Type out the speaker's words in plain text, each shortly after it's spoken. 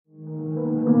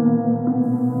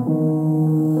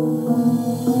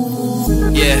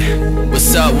Yeah,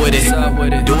 what's up with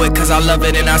it? Do it cause I love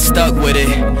it and I stuck with it.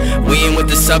 We ain't with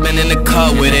the subbing in the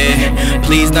cut with it.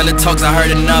 Please none of the talks, I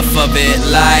heard enough of it.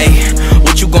 Like,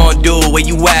 what you gonna do? Where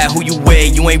you at? Who you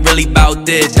with? You ain't really about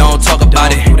this, don't talk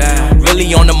about it.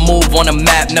 Really on the move, on the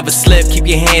map, never slip. Keep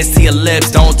your hands to your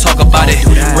lips, don't talk about it.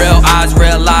 Real eyes,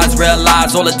 real lives,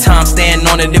 all the time. Stand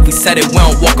on it, if we said it, we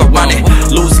don't walk around it.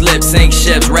 Loose lips, sink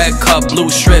ships, red cup, blue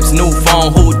strips, new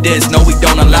phone, who this? No, we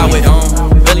don't allow it.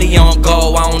 Really on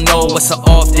go, I don't know what's an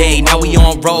off day. Now we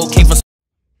on road, came from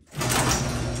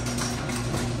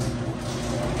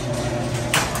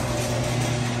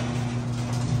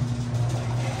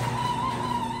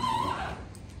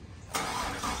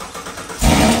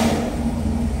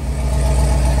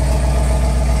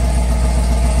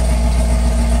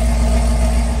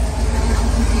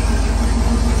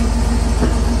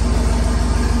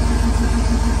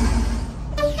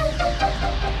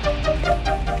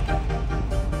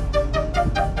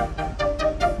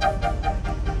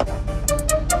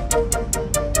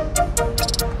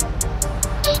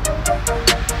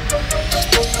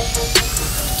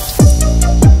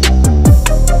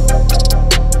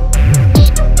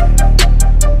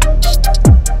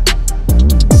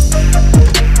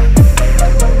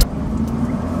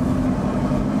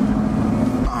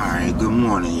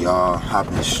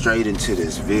hopping straight into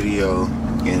this video,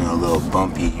 getting a little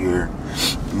bumpy here,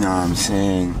 you know what I'm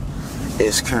saying?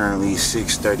 It's currently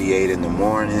 6:38 in the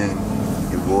morning.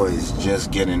 Your boy is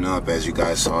just getting up, as you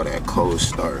guys saw that cold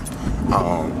start.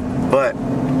 But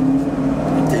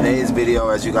today's video,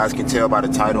 as you guys can tell by the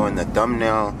title and the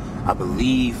thumbnail, I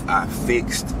believe I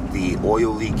fixed the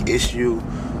oil leak issue.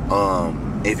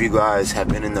 If you guys have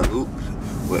been in the loop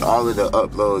with all of the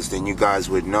uploads, then you guys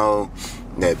would know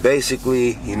that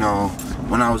basically, you know,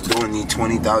 when I was doing the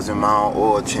 20,000 mile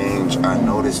oil change, I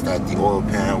noticed that the oil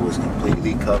pan was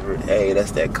completely covered. Hey,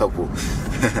 that's that couple.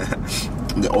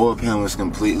 The oil pan was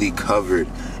completely covered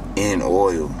in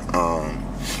oil.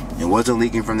 It wasn't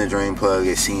leaking from the drain plug.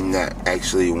 It seemed that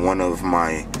actually one of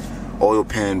my oil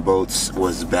pan bolts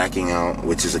was backing out,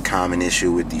 which is a common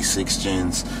issue with these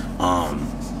 6-gens.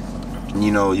 You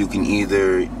know, you can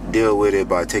either deal with it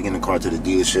by taking the car to the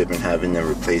dealership and having them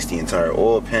replace the entire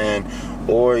oil pan,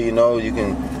 or, you know, you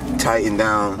can tighten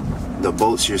down the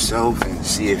bolts yourself and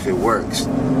see if it works.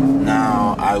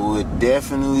 Now, I would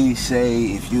definitely say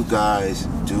if you guys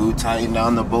do tighten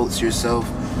down the bolts yourself,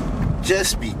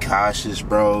 just be cautious,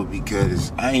 bro,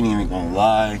 because I ain't even gonna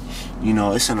lie, you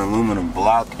know, it's an aluminum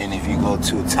block, and if you go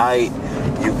too tight,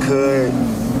 you could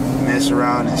mess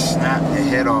around and snap the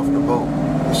head off the bolt.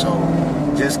 So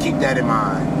just keep that in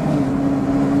mind.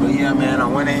 But yeah, man, I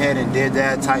went ahead and did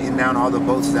that, tightened down all the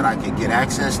bolts that I could get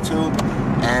access to.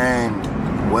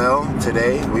 And well,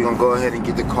 today we're gonna go ahead and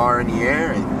get the car in the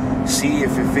air and see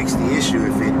if it fixed the issue.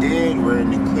 If it did, we're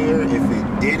in the clear. If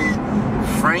it didn't,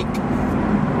 Frank,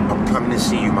 I'm coming to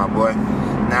see you, my boy.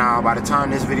 Now, by the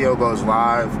time this video goes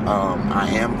live, I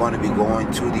am going to be going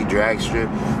to the drag strip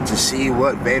to see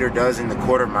what Vader does in the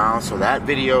quarter mile. So that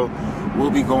video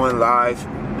will be going live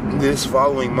this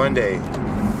following Monday.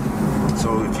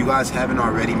 So if you guys haven't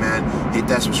already, man, hit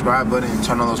that subscribe button and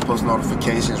turn on those post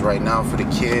notifications right now for the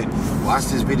kid. Watch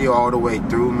this video all the way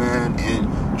through, man,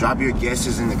 and drop your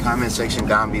guesses in the comment section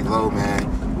down below, man.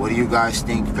 What do you guys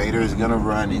think Vader is gonna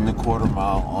run in the quarter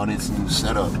mile on its new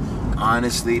setup?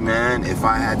 Honestly, man, if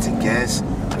I had to guess,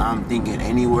 I'm thinking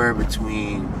anywhere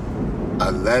between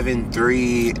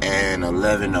 11.3 and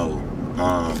 11.0.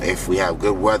 If we have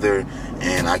good weather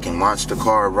and I can launch the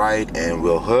car right and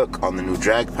we'll hook on the new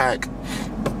drag pack,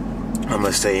 I'm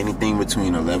gonna say anything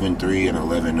between 11.3 and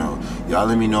 11.0. Y'all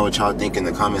let me know what y'all think in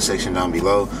the comment section down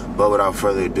below. But without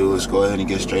further ado, let's go ahead and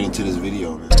get straight into this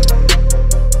video, man.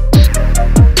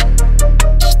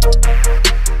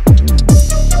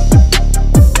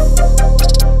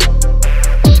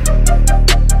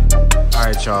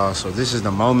 Alright, y'all, so this is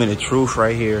the moment of truth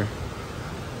right here.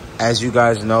 As you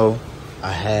guys know,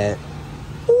 I had,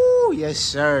 ooh, yes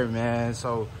sir, man.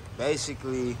 So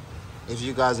basically, if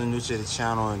you guys are new to the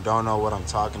channel and don't know what I'm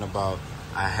talking about,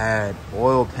 I had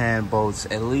oil pan bolts,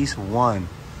 at least one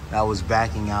that was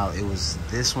backing out. It was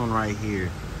this one right here,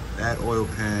 that oil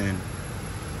pan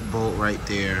bolt right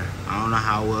there. I don't know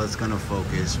how well it's gonna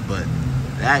focus, but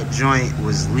that joint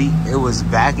was it was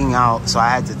backing out, so I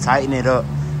had to tighten it up,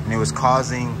 and it was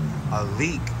causing a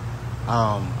leak.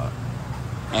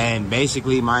 And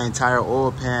basically my entire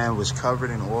oil pan was covered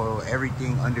in oil.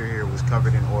 Everything under here was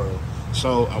covered in oil.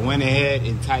 So I went ahead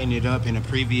and tightened it up in a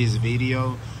previous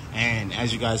video. And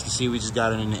as you guys can see, we just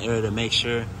got it in the air to make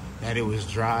sure that it was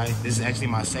dry. This is actually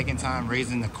my second time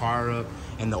raising the car up,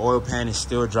 and the oil pan is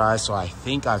still dry, so I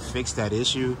think I fixed that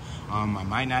issue. I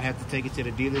might not have to take it to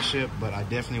the dealership, but I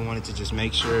definitely wanted to just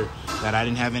make sure that I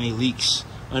didn't have any leaks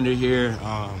under here,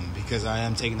 because I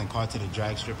am taking the car to the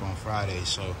drag strip on Friday.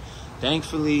 So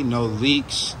thankfully, no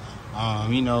leaks.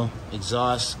 You know,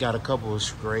 exhaust got a couple of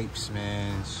scrapes,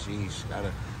 man. Sheesh,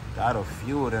 got a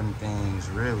few of them things,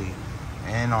 really.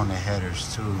 And on the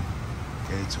headers, too.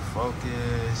 Okay, to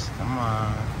focus. Come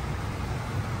on.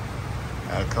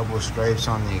 Got a couple of scrapes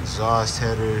on the exhaust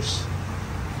headers.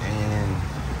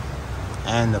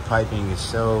 And the piping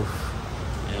itself.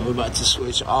 And we're about to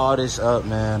switch all this up,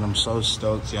 man. I'm so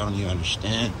stoked. Y'all don't even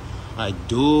understand. Like,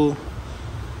 dude,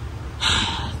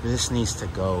 this needs to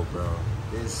go, bro.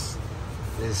 This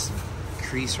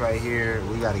crease right here,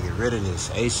 we got to get rid of this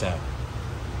ASAP.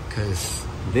 Because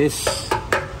this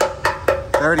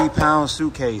 30-pound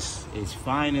suitcase is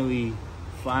finally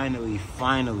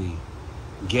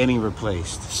getting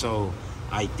replaced. So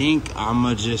I think I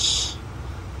might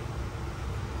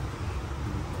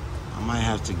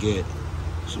have to get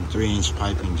some 3-inch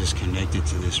piping just connected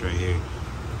to this right here.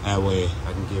 That way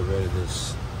I can get rid of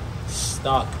this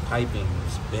stock piping,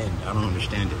 this bend. I don't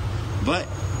understand it. But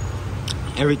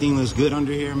everything looks good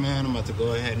under here, man. I'm about to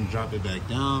go ahead and drop it back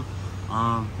down.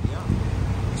 Yeah.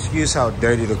 Excuse how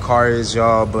dirty the car is,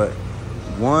 y'all, but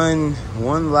one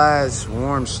last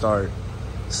warm start.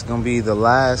 It's gonna be the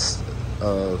last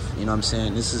of, you know what I'm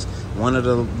saying? This is one of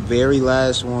the very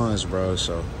last ones, bro.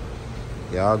 So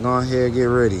y'all go ahead and get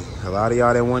ready. A lot of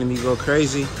y'all that wanted me to go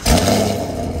crazy,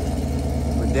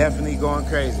 we're definitely going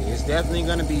crazy. It's definitely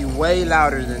gonna be way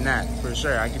louder than that, for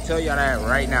sure. I can tell y'all that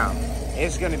right now.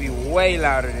 It's gonna be way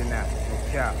louder than that.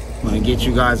 Yeah. I'm gonna get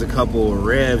you guys a couple of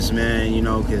revs, man, you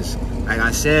know, because like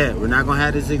I said, we're not gonna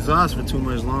have this exhaust for too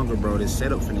much longer, bro. This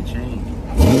setup finna change.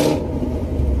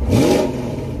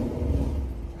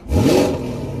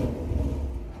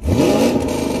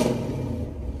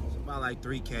 It's about like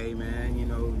 3K, man, you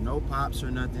know, no pops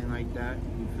or nothing like that.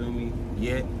 You feel me?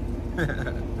 Yet.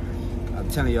 I'm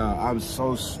telling y'all, I'm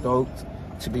so stoked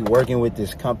to be working with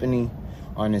this company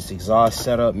on this exhaust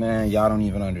setup, man. Y'all don't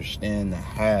even understand the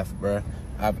half, bruh.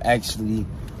 I've actually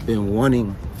been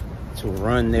wanting to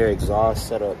run their exhaust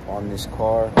setup on this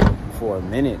car for a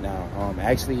minute now.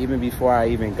 Actually, even before I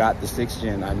even got the 6th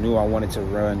gen, I knew I wanted to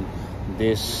run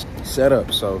this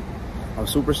setup. So I'm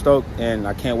super stoked, and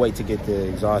I can't wait to get the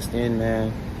exhaust in,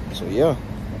 man. So yeah,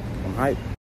 I'm hyped.